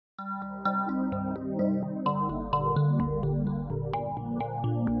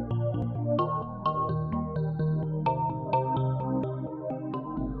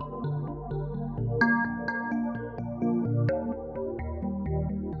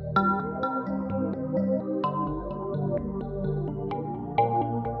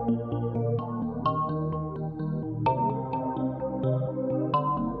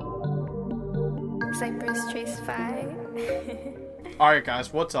Bye. Alright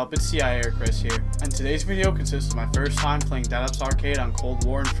guys, what's up? It's CIA Chris here, and today's video consists of my first time playing Dead Ups Arcade on Cold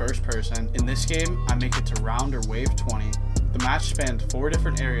War in first person. In this game, I make it to round or wave 20. The match spanned 4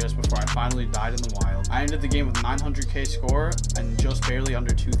 different areas before I finally died in the wild. I ended the game with 900k score and just barely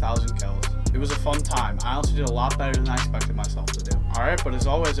under 2,000 kills. It was a fun time. I honestly did a lot better than I expected myself to do. Alright, but as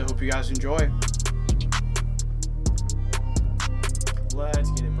always, I hope you guys enjoy.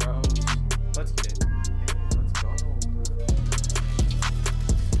 Let's get it, bros. Let's get it. Hey, let's go.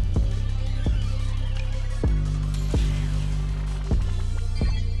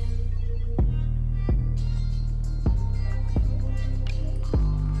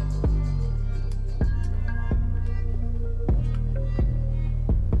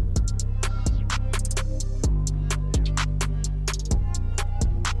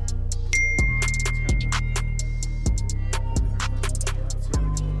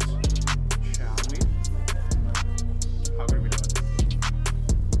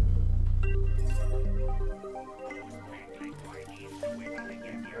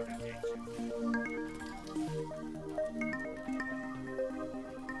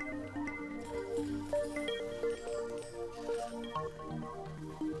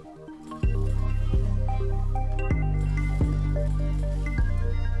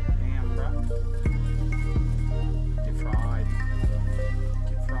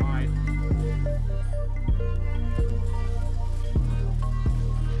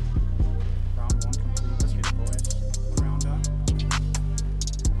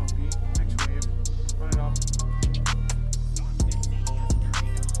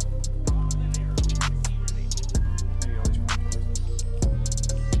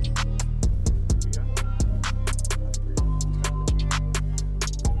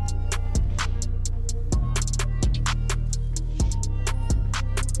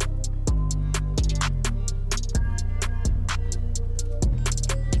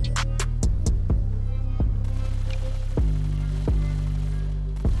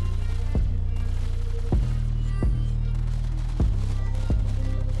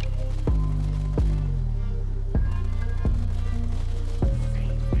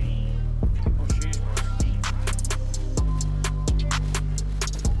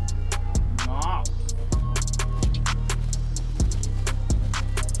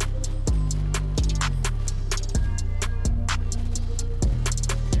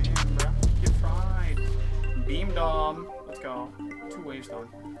 Let's go. 2 waves done.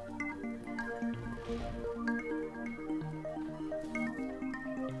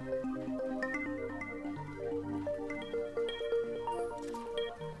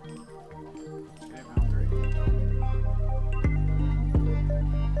 Okay, round 3.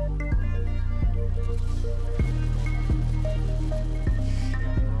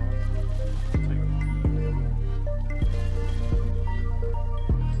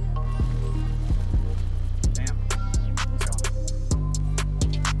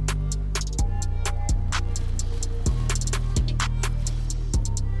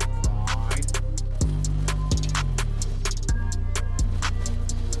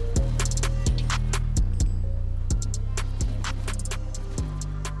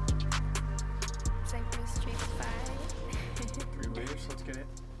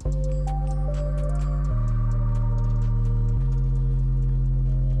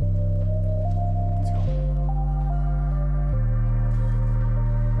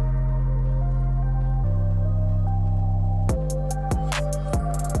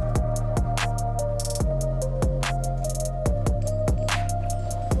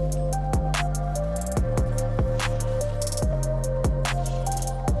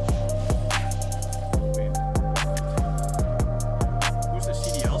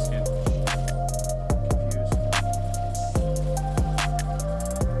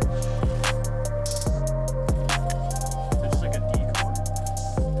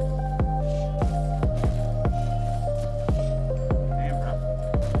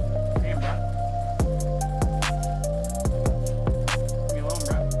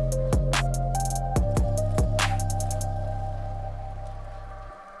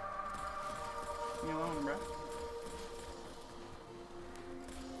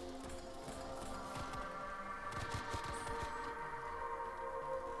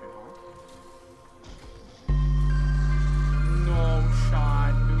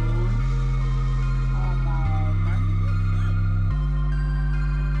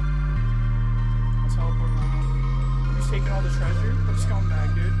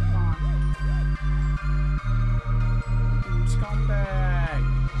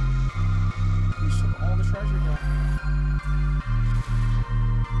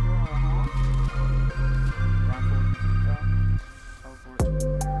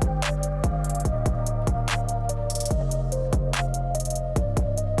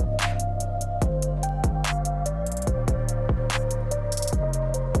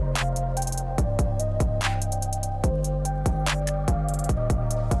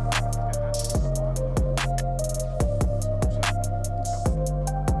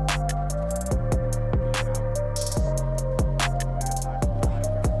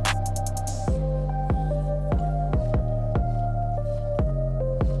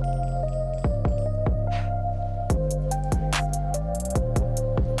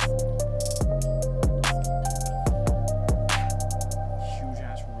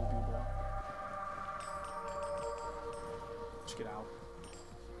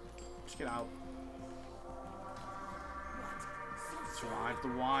 Just get out. Survive the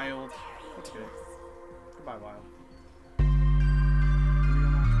wild. Let's get it. Goodbye, wild.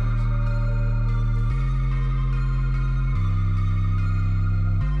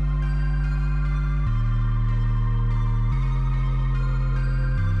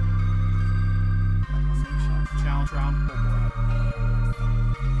 Challenge round. Oh boy.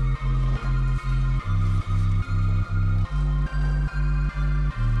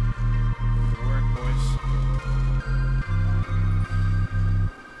 Good work, boys.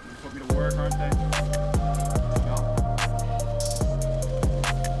 Put me to work, aren't they? Go.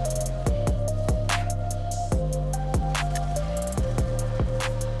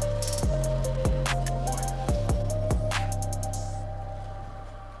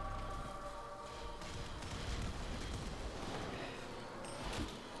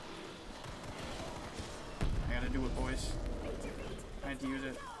 I gotta do it, boys. I had to use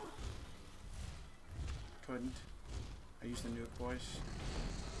it. Couldn't. I used the nuke, boys.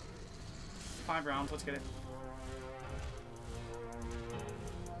 5 rounds, let's get it.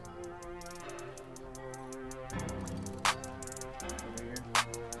 Over here.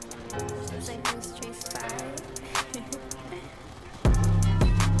 It's like Ghost Chase 5.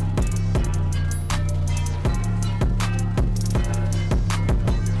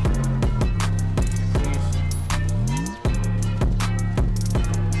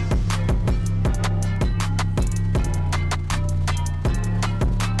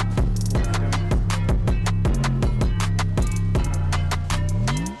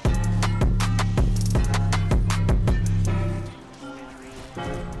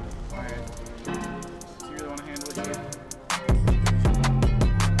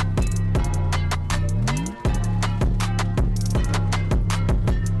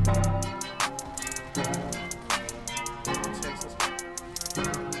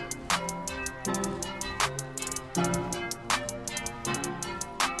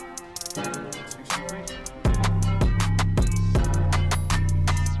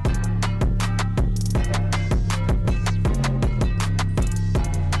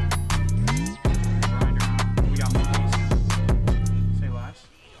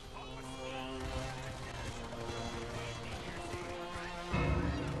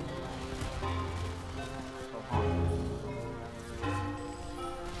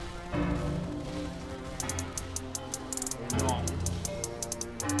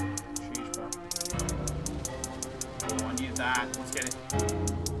 That. Let's get it.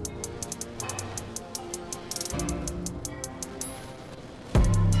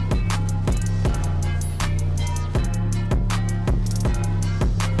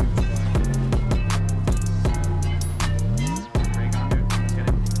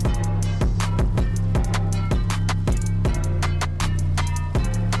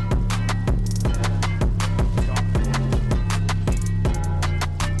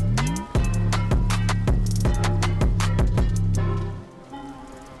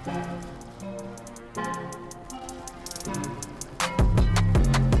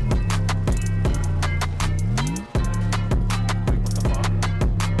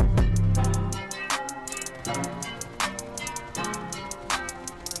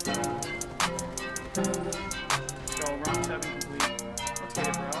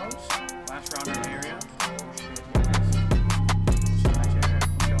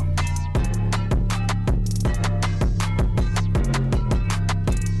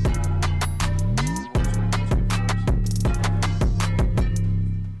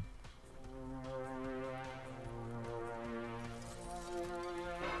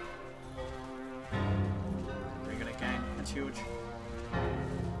 It's huge.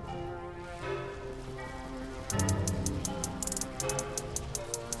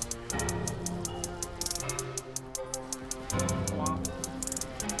 Wow.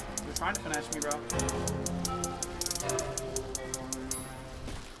 They're trying to finesse me, bro.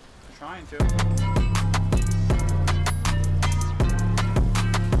 They're trying to.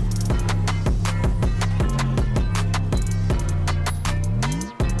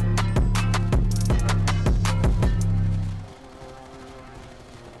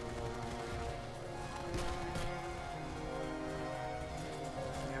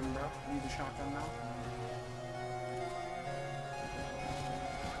 Need the shotgun now.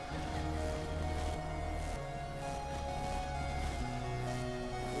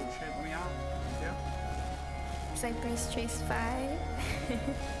 Oh shit, let me out. Yeah. It's like Ghost Chase 5.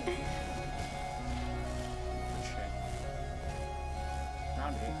 Shit.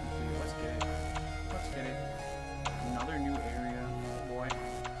 Round 8 complete. Let's get it. Let's get it. Another new area. Oh boy.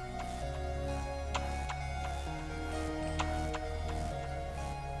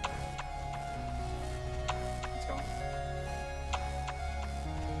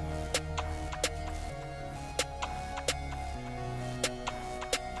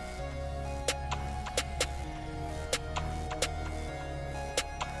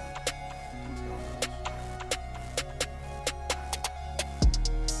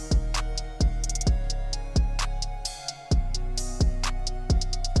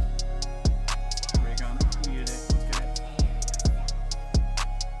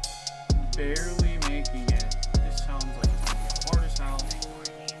 barely making it. This sounds like it's gonna be hard as hell.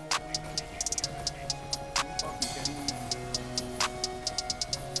 Are you fucking kidding me?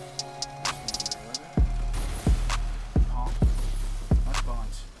 Oh, that's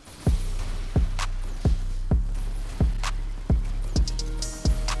buns.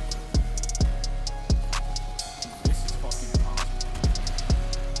 This is fucking impossible.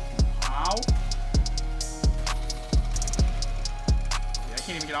 How? Yeah, I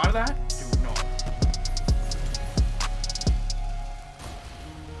can't even get out of that? Dude, no.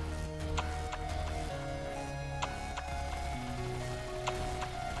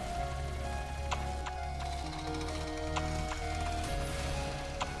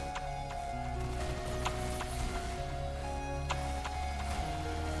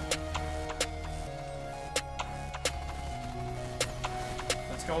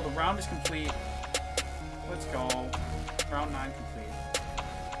 Let's go. The round is complete. Let's go. Round 9 complete.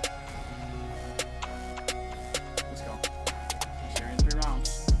 Let's go. Series 3 rounds.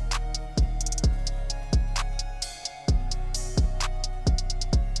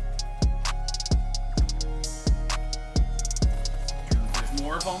 Dude, there's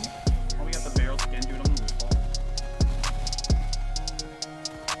more of them. Oh, we got the barrels again, dude. I'm gonna lose ball.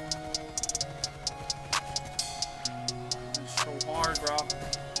 It's so hard, bro.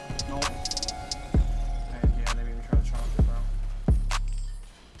 Nope. Yeah, maybe we try the chocolate, bro.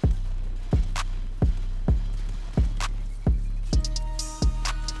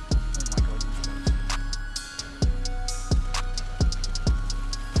 Oh my goodness.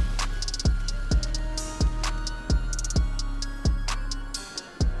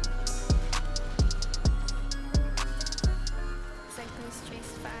 Cypress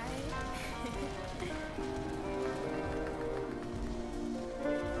Chase 5.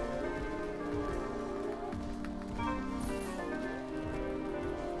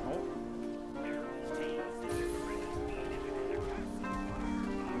 Nope.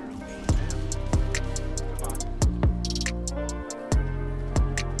 Goodbye.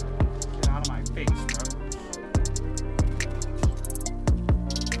 Get out of my face, bro.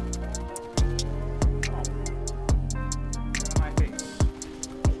 Oh. Get out of my face.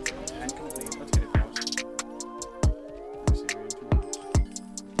 And complete. Let's get it, bros. Let's see, we're in 2 rounds.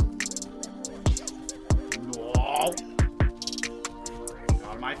 No! Get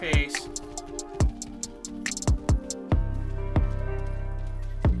out of my face.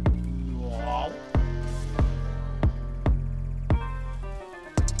 No!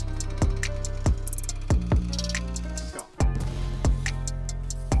 Let's go.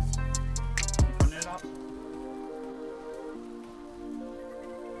 Keep putting it up.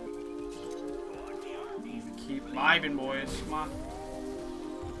 Keep vibing, boys. Come on.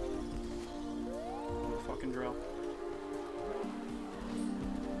 Do the fucking drill.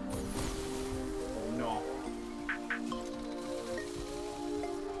 Oh no.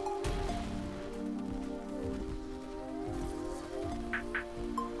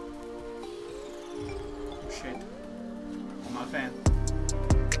 Shit. I'm not a fan.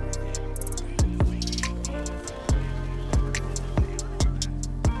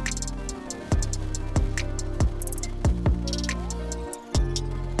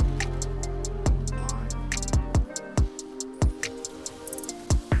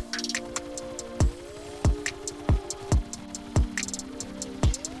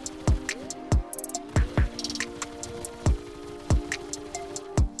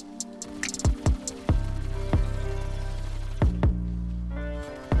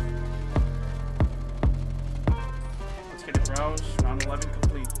 Let's get it, bros. Round 11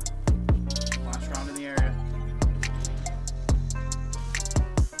 complete. Last round in the area.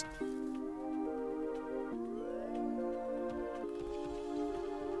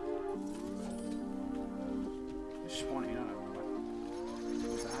 Just spawn in on everyone.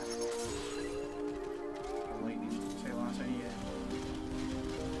 What was that? Oh, lightning. Say last idea.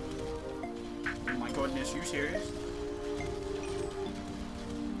 Oh my goodness, you serious?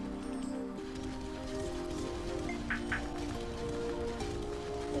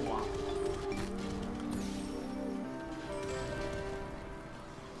 Oh wow.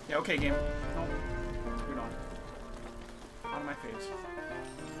 Yeah, okay, game. No. You're done. Out of my face.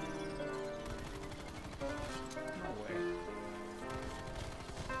 No way.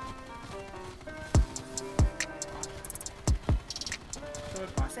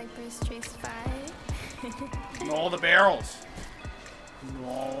 Goodbye. Cypress Chase 5. No, the barrels.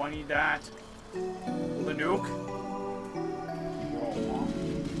 No, I need that. The nuke. Whoa.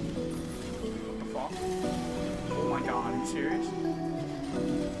 What the fuck? Oh my god, are you serious?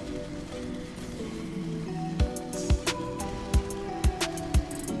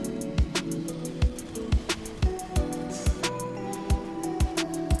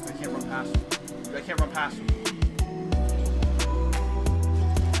 run past him.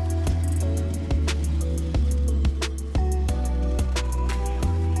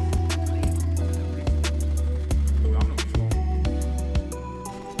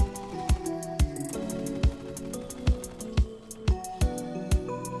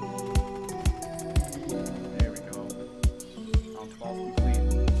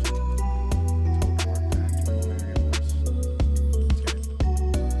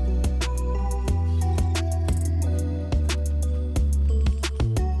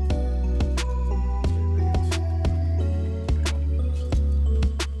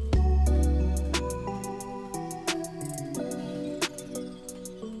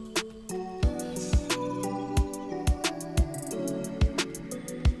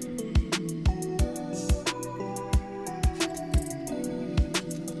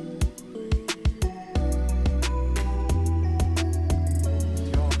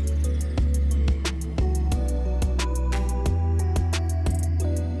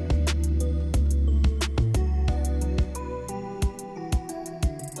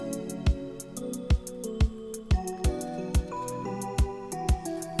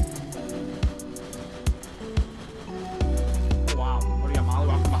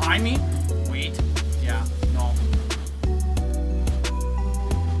 Behind me? Wait. Yeah. No.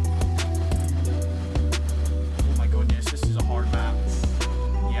 Oh my goodness, this is a hard map.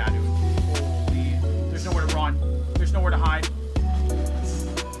 Yeah, dude. Holy. There's nowhere to run. There's nowhere to hide.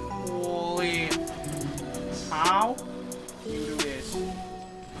 Holy. How do you do this? You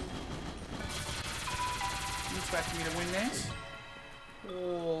expect me to win this?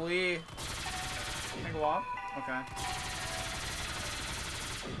 Holy. Can I go up? Okay.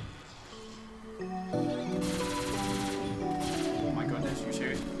 Oh my goodness, you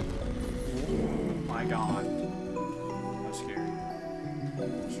serious? Oh my god. That's scary.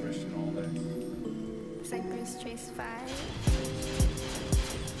 I'm stressing all day. Cyclist Chase 5.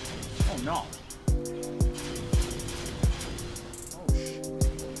 Oh no. Oh shit.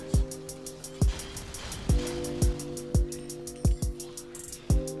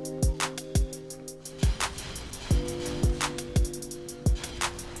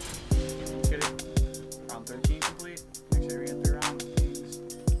 Round 13 complete. Make sure we get through round, please.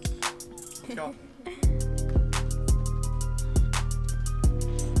 Let's go.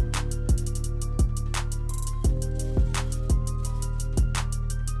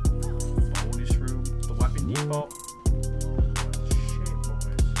 Bonus room. The weapon depot. Shit,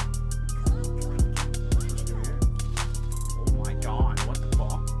 boys. What's through here? Oh my god, what the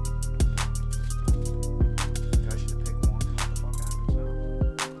fuck? I should have picked one. What the fuck happens now?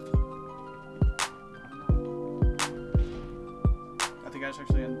 I think I just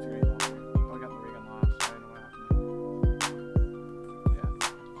actually ended 3 longer. Oh, I got the ray gun last. I didn't know what happened. Yeah.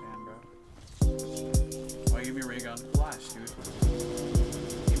 Damn, bro. Why give me a ray gun? Flash, dude.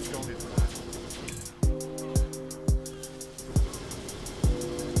 Game's goaded for that.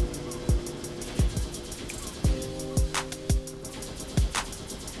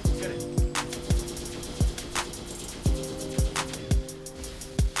 Let's get it.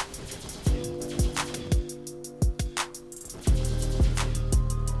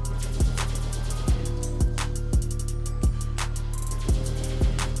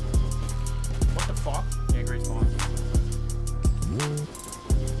 What the fuck? Yeah, great spawn. You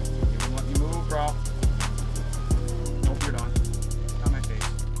wouldn't let me move, bro. Nope, you're done. On my face.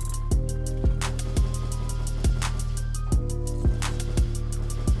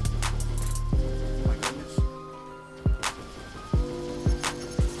 Oh my goodness.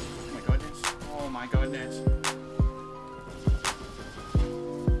 Oh my goodness. Oh my goodness.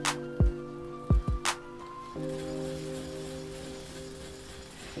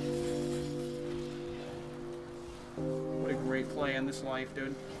 What a great play in this life,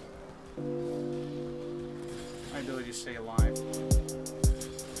 dude. My ability to stay alive in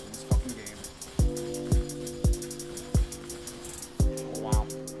this fucking game. Oh wow.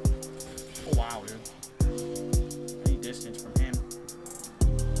 Oh wow, dude. Any distance from him.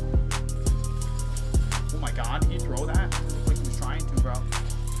 Oh my god, did he throw that? It looked like he was trying to, bro.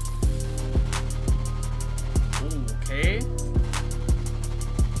 Ooh, okay.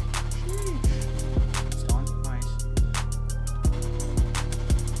 It's done. Nice.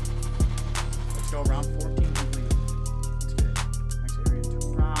 Let's go. Round 14 complete. Let's get it. Next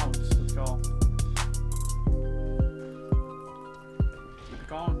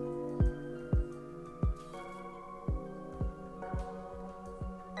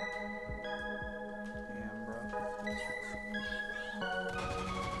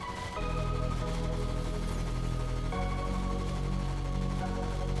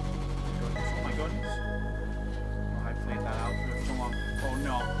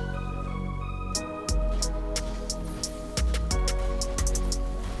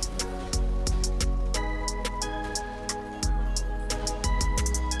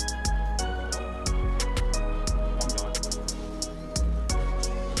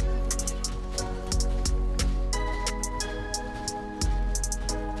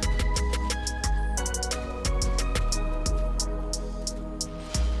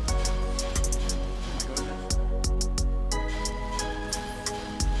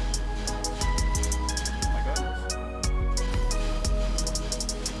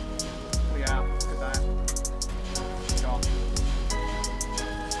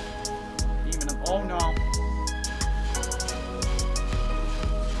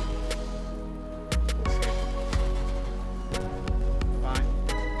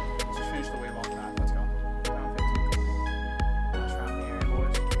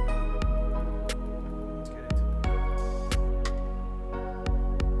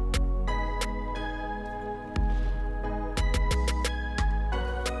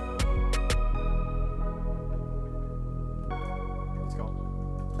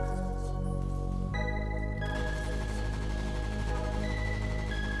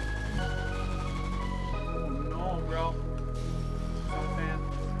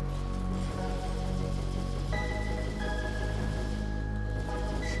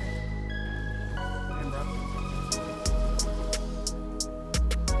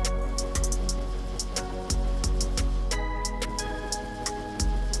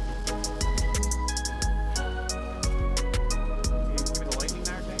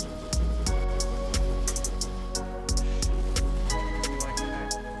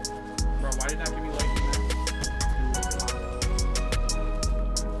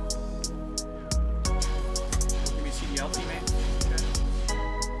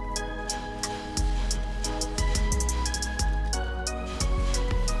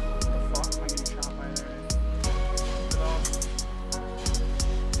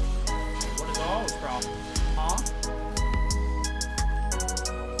nose, bro. Huh?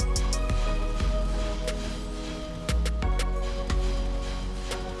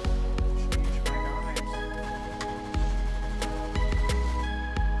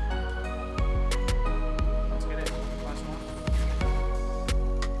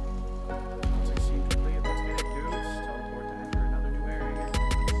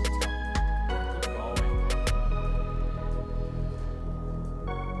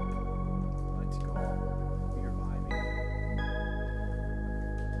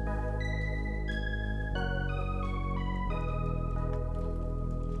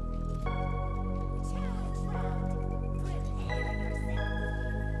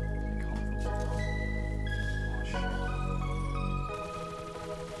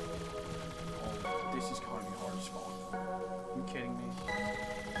 This is going to be hard to spawn. Are you kidding me?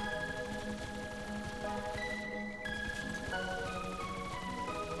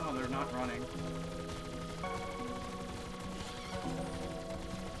 Oh, they're not running.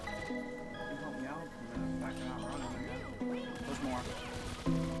 Can you help me out? In fact, they're not running again. There's more.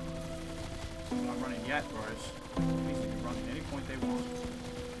 They're not running yet, boys. These can run at any point they want.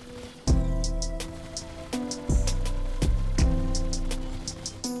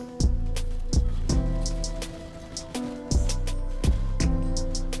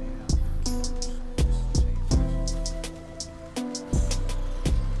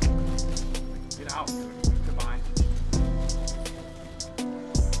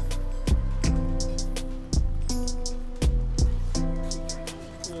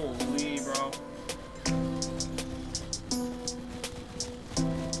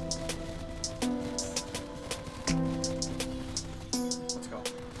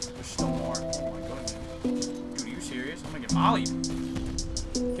 Ollie!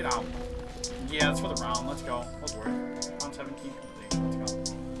 Get out. Yeah, that's for the round. Let's go. Let's work. Round 17 complete. Let's go.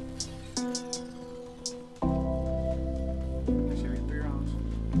 Next series, 3 rounds.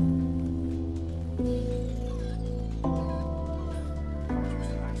 How much was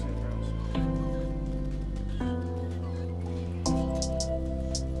the next rounds?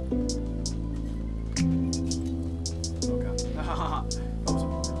 Okay. That was a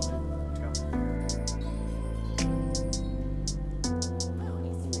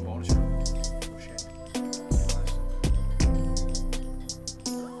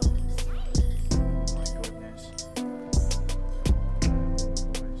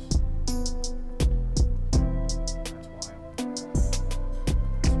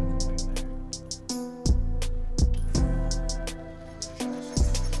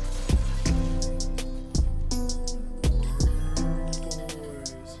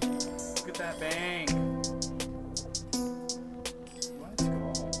bang. Let's go.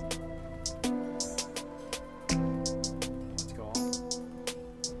 Let's go.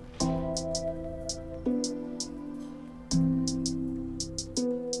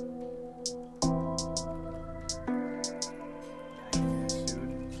 Yes, dude.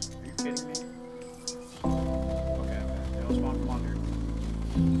 Are you kidding me? Okay. They all spawn from under.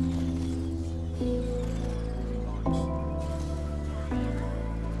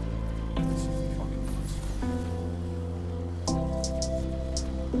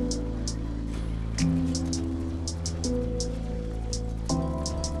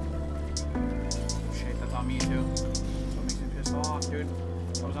 Me too. That's what makes me pissed off, dude.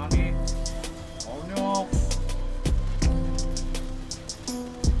 That was on me. Oh no.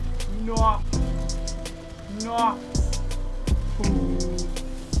 No. No. Ooh.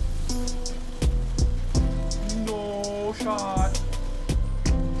 No shot.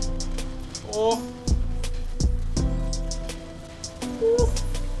 Oh. Ooh.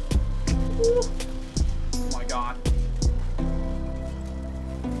 Ooh. Oh my god.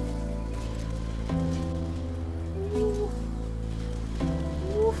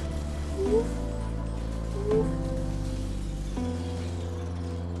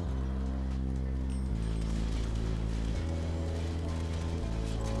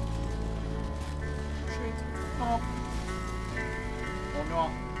 Oh. Oh no.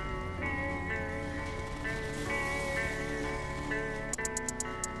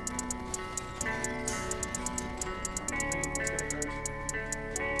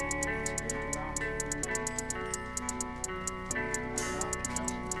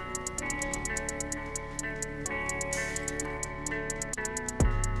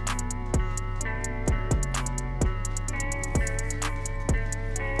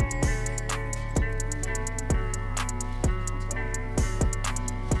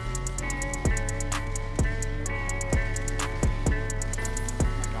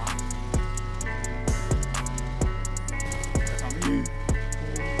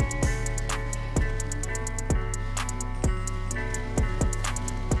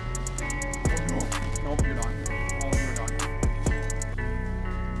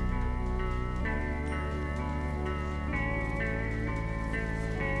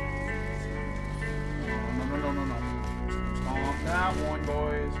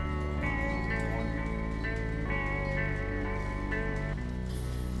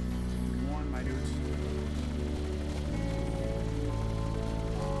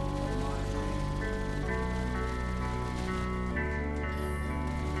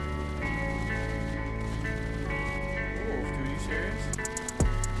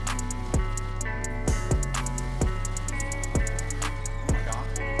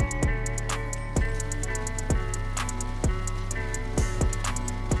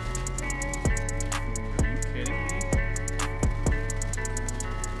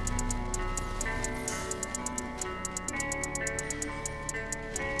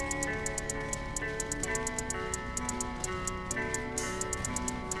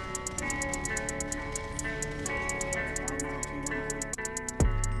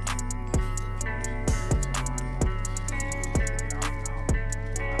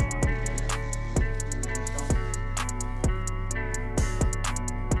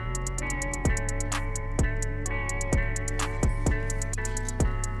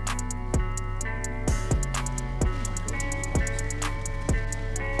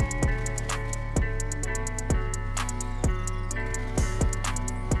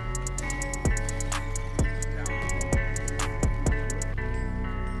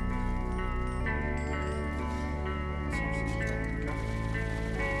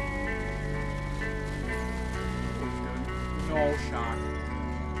 No shot.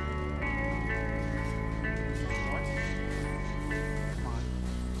 What? Come on.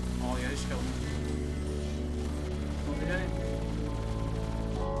 Oh yeah, just killed him. Oh, they did it.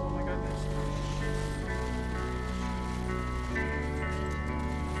 Oh my goodness.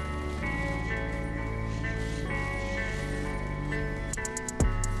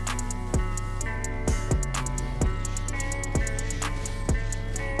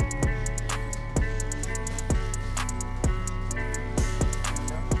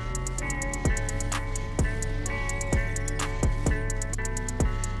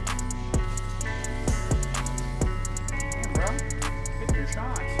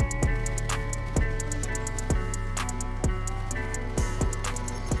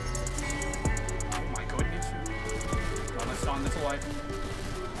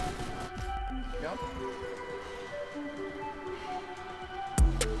 Yep.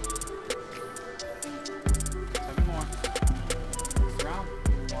 7 more. Next round.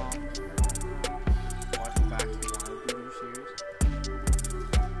 Wow. Watch the back to the wild video series.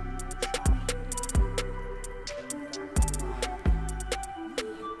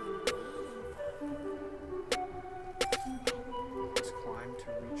 Let's climb to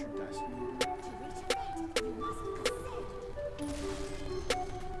reach your destiny.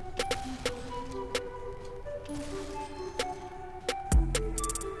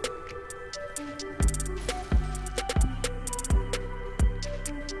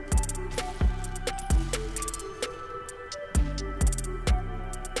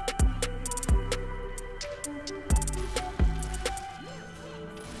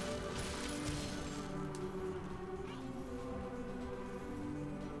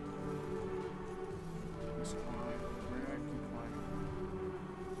 Let's climb. Where do I keep climbing?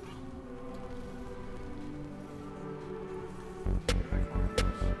 Where do I climb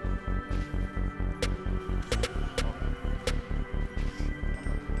this?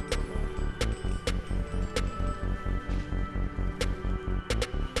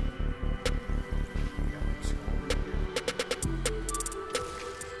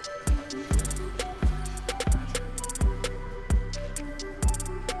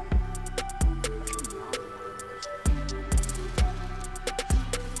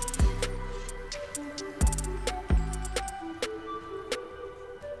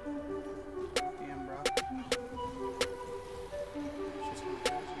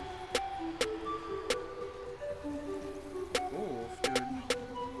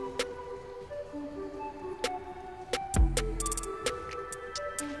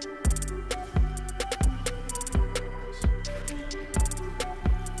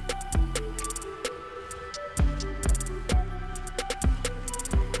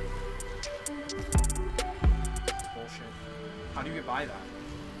 How do you get by that?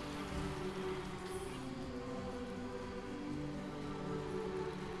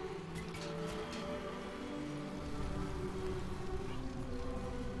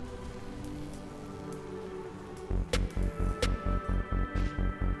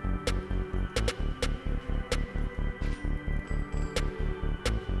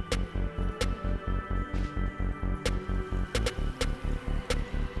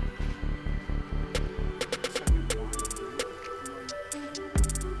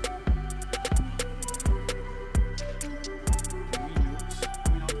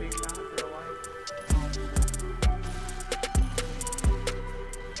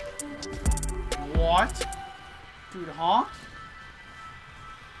 What? Dude, huh?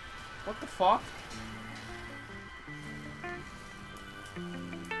 What the fuck?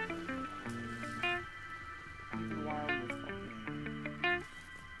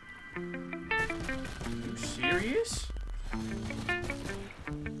 Are you serious?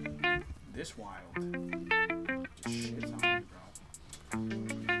 This wild. Just shits on me, bro.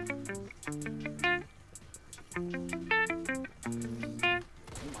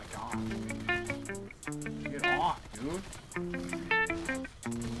 Oh my god. Get off, dude.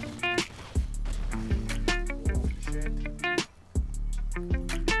 Holy shit.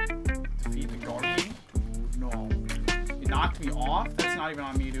 Defeat the Guardian? Dude, no. It knocked me off? That's not even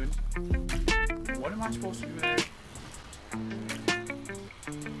on me, dude. What am I supposed to do there?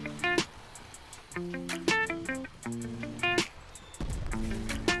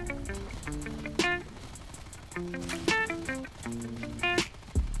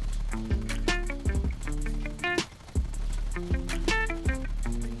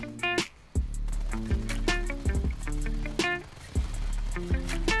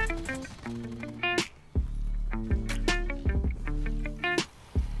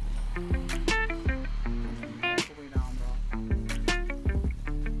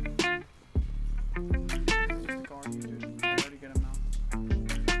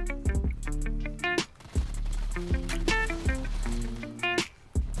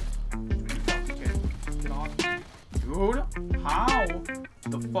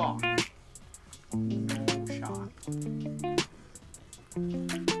 luck. No shot.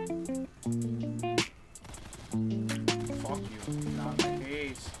 Fuck you. Not my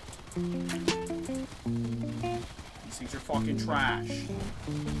face. These things are fucking trash.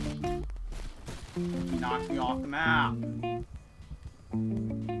 He knocked me off the map.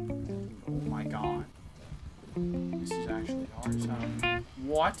 Oh my god. This is actually hard as hell.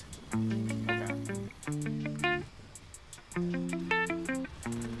 What? Okay.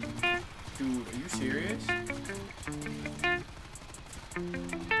 Dude, are you serious?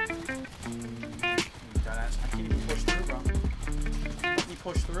 Deadass. I can't even push through, bro. Let me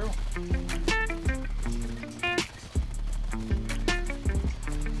push through.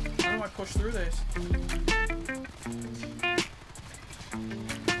 How do I push through this?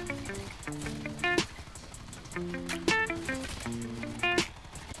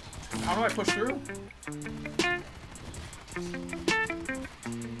 How do I push through?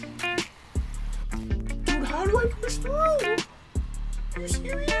 Dude, how do I push through? Are you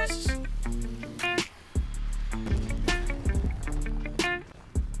serious?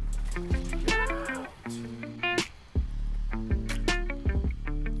 Get out.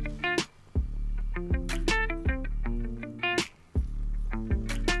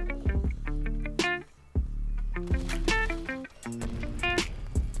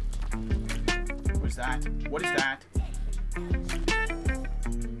 What is that? What is that?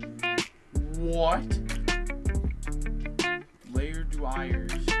 What? Layered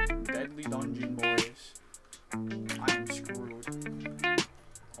dwellers. Deadly dungeon boys. I am screwed.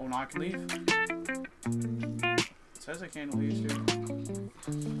 Oh, no, I can leave? It says I can't leave, dude.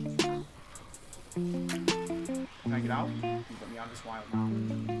 Can I get out? Can you let me out of this wild now?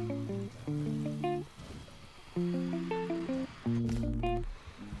 Oh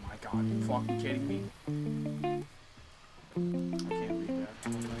my god, you fucking kidding me? I can't leave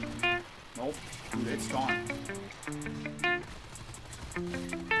that. Nope. Dude, it's gone.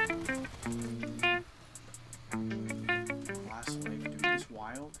 Last life, dude. This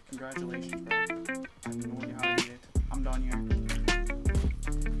wild. Congratulations, bro. I have no idea how to beat it. I'm done here.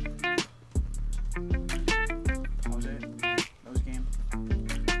 That was it. That was game.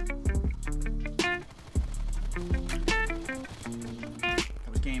 That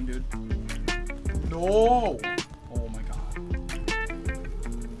was game, dude. No! Oh my god.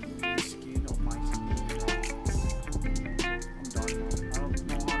 The skin of my skin. I'm done, bro. I don't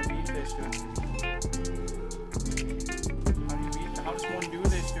know how to beat this, dude. How do you beat? How does one do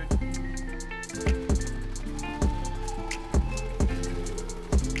this, dude?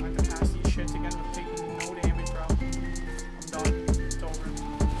 I have to pass these shits again with taking no damage, bro. I'm done. It's over.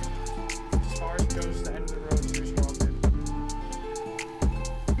 As far as it goes to the end of the road, here's what I'll do.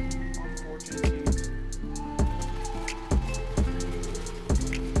 Unfortunate teams.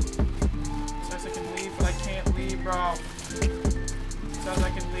 It says I can leave, but I can't leave, bro. It says I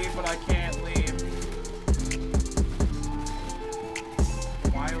can leave, but I can't leave.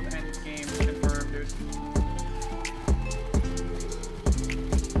 Wild end game confirmed, dude.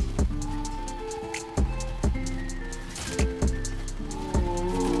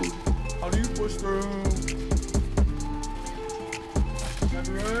 How do you push through? That's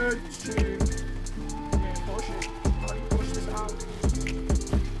right, it's cheating. You can't push it. How do you push this out?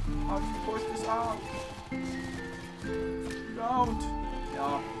 How do you push this out? You don't.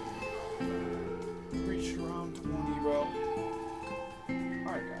 Yeah. Reach around 20, bro.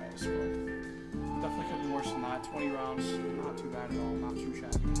 Alright, guys. Well, definitely could be worse than that. 20 rounds. Not too bad at all. Not too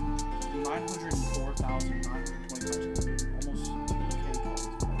shabby. 904,925. Almost 2K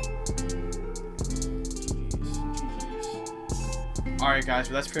coins, GG's. Alright guys,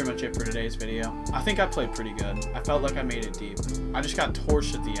 but that's pretty much it for today's video. I think I played pretty good. I felt like I made it deep. I just got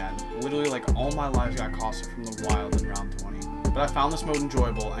torched at the end. Literally, like, all my lives got costed from the wild in round 20. But I found this mode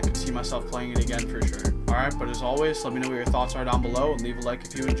enjoyable and could see myself playing it again for sure. Alright, but as always, let me know what your thoughts are down below and leave a like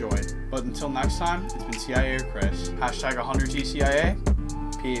if you enjoyed. But until next time, it's been CIA or Chris. #100TCIA.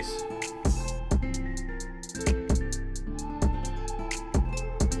 Peace.